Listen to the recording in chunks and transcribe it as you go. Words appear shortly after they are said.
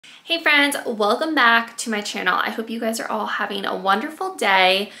Hey friends, welcome back to my channel. I hope you guys are all having a wonderful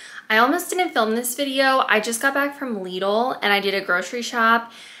day. I almost didn't film this video. I just got back from Lidl and I did a grocery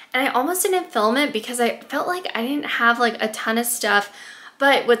shop and I almost didn't film it because I felt like I didn't have like a ton of stuff.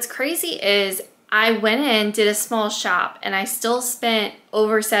 But what's crazy is I went in, did a small shop, and I still spent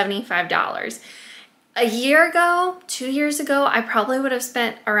over $75. A year ago, 2 years ago, I probably would have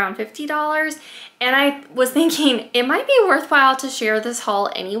spent around $50. And I was thinking it might be worthwhile to share this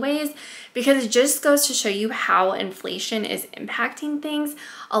haul anyways, because it just goes to show you how inflation is impacting things.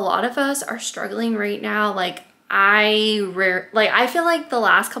 A lot of us are struggling right now. I feel like the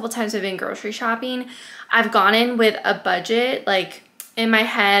last couple times I've been grocery shopping, I've gone in with a budget, like in my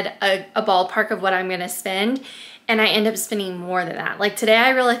head, a ballpark of what I'm gonna spend. And I end up spending more than that. Like today, I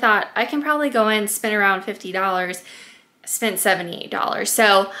really thought I can probably go in, spend around $50, spent $78.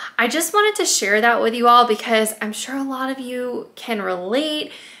 So I just wanted to share that with you all because I'm sure a lot of you can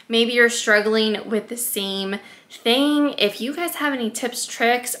relate. Maybe you're struggling with the same thing. If you guys have any tips,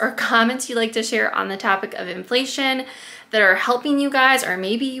 tricks, or comments you'd like to share on the topic of inflation that are helping you guys, or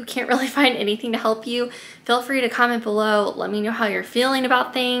maybe you can't really find anything to help you, feel free to comment below. Let me know how you're feeling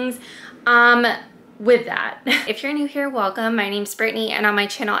about things. With that, if you're new here, welcome. My name's Brittany, and on my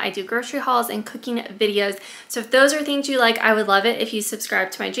channel I do grocery hauls and cooking videos. So if those are things you like, I would love it if you subscribe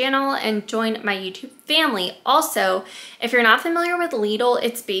to my channel and join my YouTube family. Also, if you're not familiar with Lidl,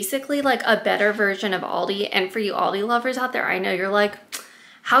 it's basically like a better version of Aldi. And for you Aldi lovers out there, I know you're like,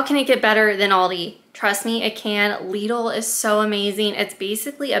 how can it get better than Aldi? Trust me, it can. Lidl is so amazing. It's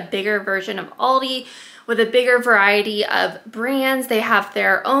basically a bigger version of Aldi with a bigger variety of brands. They have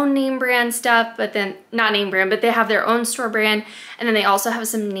their own name brand stuff, but then not name brand, but they have their own store brand. And then they also have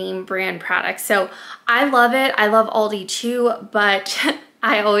some name brand products. So I love it. I love Aldi too, but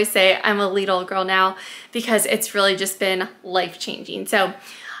I always say I'm a Lidl girl now because it's really just been life-changing. So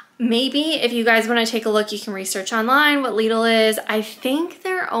maybe if you guys want to take a look, you can research online what Lidl is. I think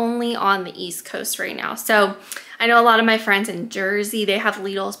they're only on the East Coast right now. So I know a lot of my friends in Jersey, they have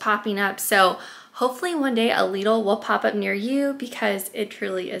Lidls popping up. So hopefully one day a Lidl will pop up near you because it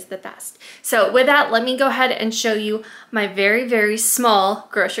truly is the best. So with that, let me go ahead and show you my very, very small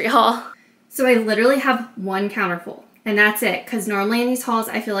grocery haul. So I literally have one counterful and that's it. Because normally in these hauls,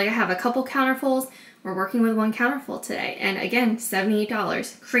 I feel like I have a couple counterfuls. We're working with one counterful today. And again,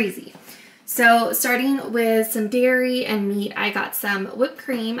 $78, crazy. So starting with some dairy and meat, I got some whipped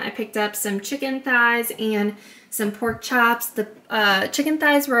cream. I picked up some chicken thighs and some pork chops. The chicken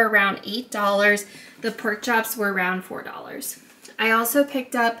thighs were around $8. The pork chops were around $4. I also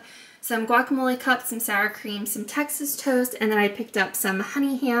picked up some guacamole cups, some sour cream, some Texas toast, and then I picked up some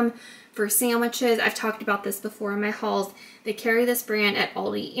honey ham for sandwiches. I've talked about this before in my hauls. They carry this brand at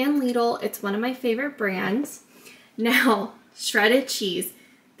Aldi and Lidl. It's one of my favorite brands. Now, shredded cheese.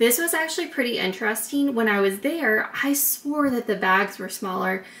 This was actually pretty interesting. When I was there, I swore that the bags were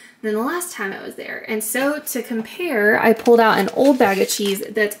smaller than the last time I was there. And so to compare, I pulled out an old bag of cheese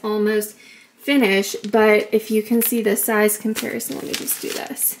that's almost finished, but if you can see the size comparison, let me just do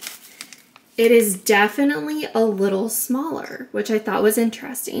this. It is definitely a little smaller, which I thought was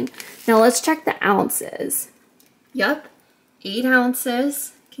interesting. Now let's check the ounces. Yep, 8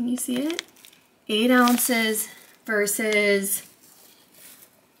 ounces. Can you see it? 8 ounces versus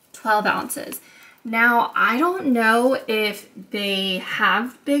 12 ounces. Now, I don't know if they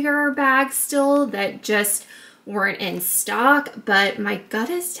have bigger bags still that just weren't in stock, but my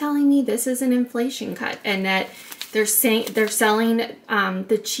gut is telling me this is an inflation cut and that they're selling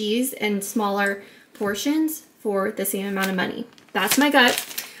the cheese in smaller portions for the same amount of money. That's my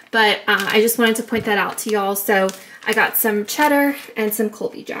gut, but I just wanted to point that out to y'all. So I got some cheddar and some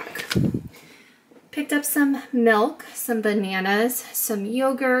Colby Jack. Picked up some milk, some bananas, some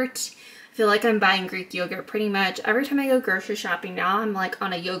yogurt. I feel like I'm buying Greek yogurt pretty much. Every time I go grocery shopping now, I'm like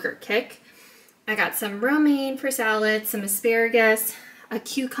on a yogurt kick. I got some romaine for salad, some asparagus, a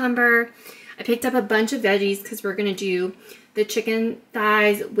cucumber. I picked up a bunch of veggies because we're gonna do the chicken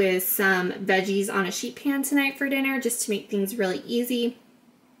thighs with some veggies on a sheet pan tonight for dinner just to make things really easy.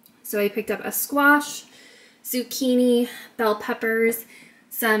 So I picked up a squash, zucchini, bell peppers,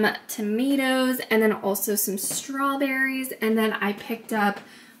 some tomatoes, and then also some strawberries. And then I picked up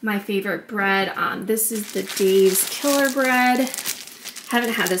my favorite bread. This is the Dave's Killer Bread.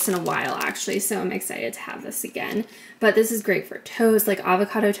 Haven't had this in a while actually, so I'm excited to have this again. But this is great for toast, like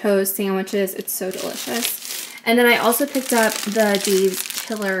avocado toast, sandwiches. It's so delicious. And then I also picked up the Dave's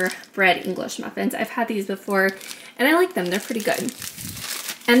Killer Bread English muffins. I've had these before and I like them. They're pretty good.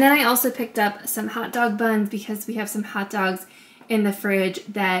 And then I also picked up some hot dog buns because we have some hot dogs in the fridge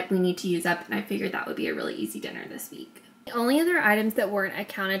that we need to use up, and I figured that would be a really easy dinner this week. The only other items that weren't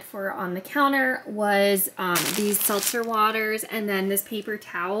accounted for on the counter was these seltzer waters and then this paper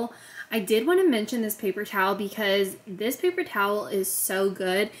towel. I did want to mention this paper towel because this paper towel is so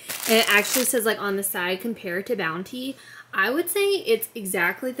good. And it actually says like on the side, compared to Bounty. I would say it's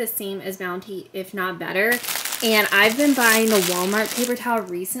exactly the same as Bounty, if not better. And I've been buying the Walmart paper towel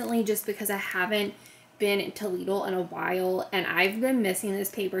recently just because I haven't been to Lidl in a while. And I've been missing this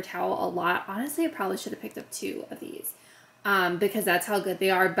paper towel a lot. Honestly, I probably should have picked up 2 of these because that's how good they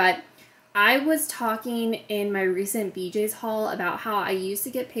are. But I was talking in my recent BJ's haul about how I used to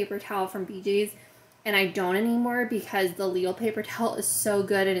get paper towel from BJ's and I don't anymore because the Lidl paper towel is so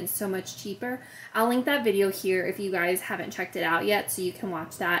good and it's so much cheaper. I'll link that video here if you guys haven't checked it out yet so you can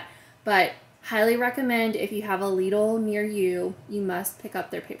watch that. But highly recommend, if you have a Lidl near you, you must pick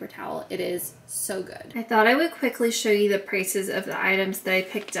up their paper towel. It is so good. I thought I would quickly show you the prices of the items that I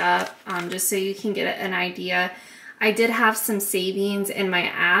picked up just so you can get an idea. I did have some savings in my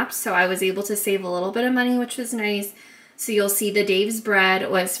app, so I was able to save a little bit of money, which was nice. So you'll see the Dave's bread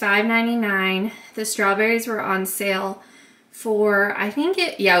was $5.99. The strawberries were on sale for, I think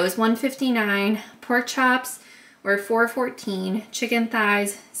it was $1.59. Pork chops were $4.14. Chicken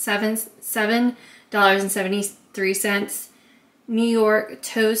thighs, $7.73. New York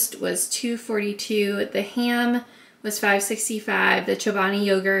toast was $2.42. The ham was $5.65. The Chobani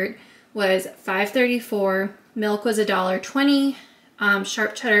yogurt was $5.34. Milk was $1.20.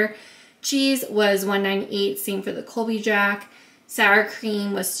 Sharp cheddar cheese was $1.98. Same for the Colby Jack. Sour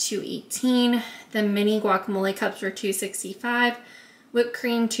cream was $2.18. The mini guacamole cups were $2.65. Whipped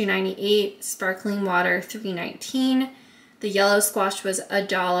cream $2.98. Sparkling water $3.19. The yellow squash was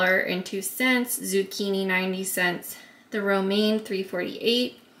 $1.02. Zucchini 90 cents. The romaine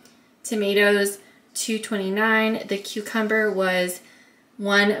 $3.48. Tomatoes $2.29. The cucumber was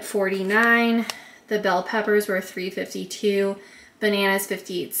 $1.49. The bell peppers were $3.52. Bananas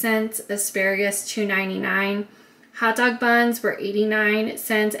 58 cents. Asparagus $2.99. Hot dog buns were 89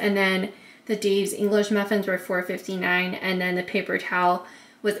 cents. And then the Dave's English muffins were $4.59. And then the paper towel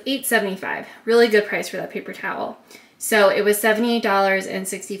was $8.75. Really good price for that paper towel. So it was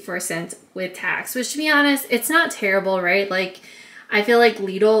 $78.64 with tax, which, to be honest, it's not terrible, right? Like, I feel like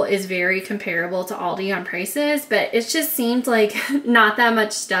Lidl is very comparable to Aldi on prices, but it just seemed like not that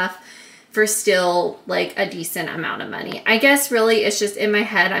much stuff for still like a decent amount of money. I guess really it's just in my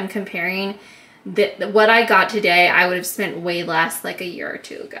head I'm comparing what I got today. I would have spent way less like a year or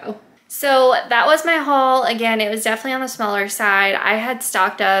 2 ago. So that was my haul. Again, it was definitely on the smaller side. I had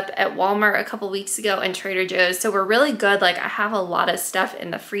stocked up at Walmart a couple weeks ago and Trader Joe's, so we're really good. Like, I have a lot of stuff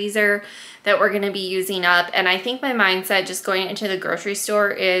in the freezer that we're gonna be using up. And I think my mindset just going into the grocery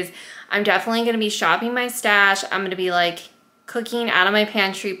store is I'm definitely gonna be shopping my stash. I'm gonna be like cooking out of my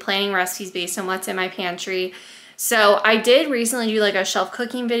pantry, planning recipes based on what's in my pantry. So I did recently do like a shelf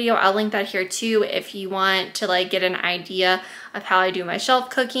cooking video. I'll link that here too if you want to like get an idea of how I do my shelf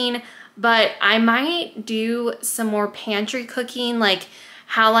cooking. But I might do some more pantry cooking, like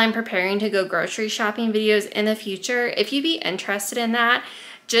how I'm preparing to go grocery shopping videos in the future. If you'd be interested in that,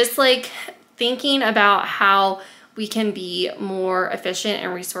 just like thinking about how we can be more efficient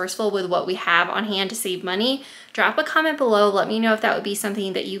and resourceful with what we have on hand to save money, drop a comment below. Let me know if that would be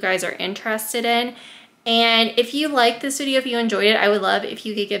something that you guys are interested in. And if you liked this video, if you enjoyed it, I would love if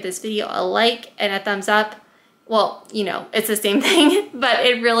you could give this video a like and a thumbs up. Well, you know, it's the same thing, but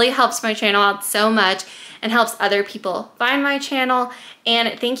it really helps my channel out so much and helps other people find my channel.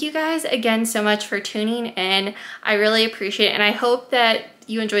 And thank you guys again so much for tuning in. I really appreciate it. And I hope that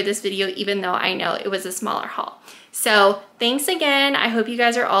you enjoyed this video, even though I know it was a smaller haul. So thanks again. I hope you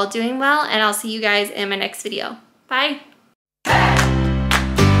guys are all doing well, and I'll see you guys in my next video. Bye.